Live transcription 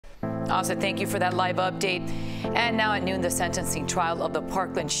Asa, thank you for that live update. And now at noon, the sentencing trial of the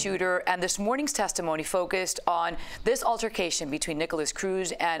Parkland shooter. And this morning's testimony focused on this altercation between Nikolas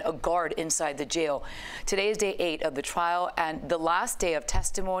Cruz and a guard inside the jail. Today is day 8 of the trial and the last day of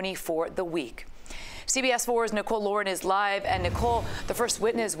testimony for the week. CBS 4's Nicole Lauren is live. And Nicole, the first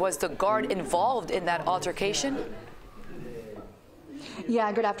witness was the guard involved in that altercation.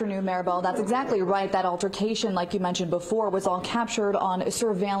 Yeah, good afternoon, Maribel. That's exactly right. That altercation, like you mentioned before, was all captured on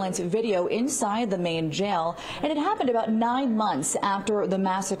surveillance video inside the main jail. And it happened about 9 months after the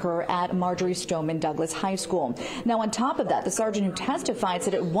massacre at Marjory Stoneman Douglas High School. Now, on top of that, the sergeant who testified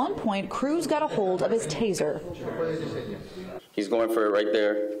said at one point Cruz got a hold of his taser. He's going for it right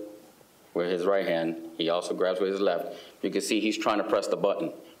there with his right hand. He also grabs with his left. You can see he's trying to press the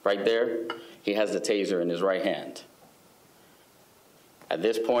button. Right there, he has the taser in his right hand. At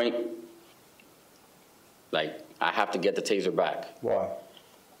this point, I have to get the taser back. Why?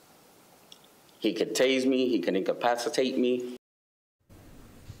 He could tase me, he can incapacitate me.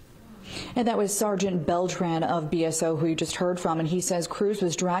 And that was Sergeant Beltran of BSO, who you just heard from, and he says Cruz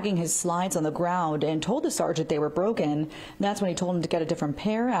was dragging his slides on the ground and told the sergeant they were broken. That's when he told him to get a different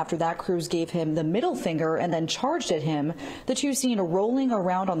pair. After that, Cruz gave him the middle finger and then charged at him. The two seen rolling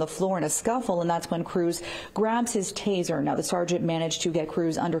around on the floor in a scuffle, and that's when Cruz grabs his taser. Now, the sergeant managed to get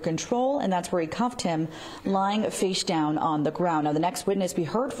Cruz under control, and that's where he cuffed him, lying face down on the ground. Now, the next witness we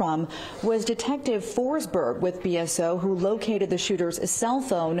heard from was Detective Forsberg with BSO, who located the shooter's cell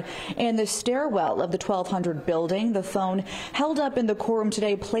phone in the stairwell of the 1200 building. The phone held up in the courtroom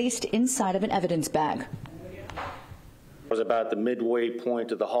today, placed inside of an evidence bag. It was about the midway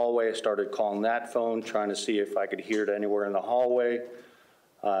point of the hallway. I started calling that phone, trying to see if I could hear it anywhere in the hallway.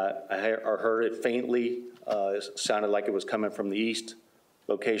 I heard it faintly. It sounded like it was coming from the east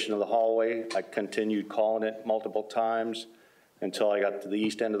location of the hallway. I continued calling it multiple times until I got to the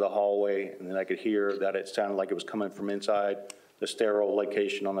east end of the hallway, and then I could hear that it sounded like it was coming from inside the stairwell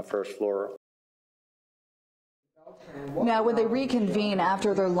location on the first floor. Now, when they reconvene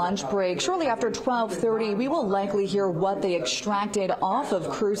after their lunch break, shortly after 12:30, we will likely hear what they extracted off of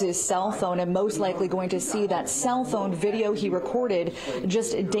Cruz's cell phone, and most likely going to see that cell phone video he recorded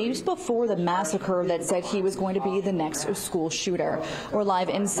just days before the massacre that said he was going to be the next school shooter. We're live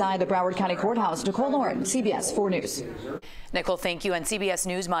inside the Broward County Courthouse. Nicole Lauren, CBS 4 News. Nicole, thank you. And CBS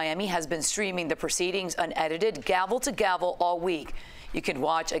News Miami has been streaming the proceedings unedited, gavel to gavel, all week. You can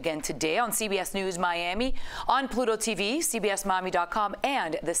watch again today on CBS News Miami, on Pluto TV, CBSMiami.com,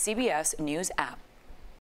 and the CBS News app.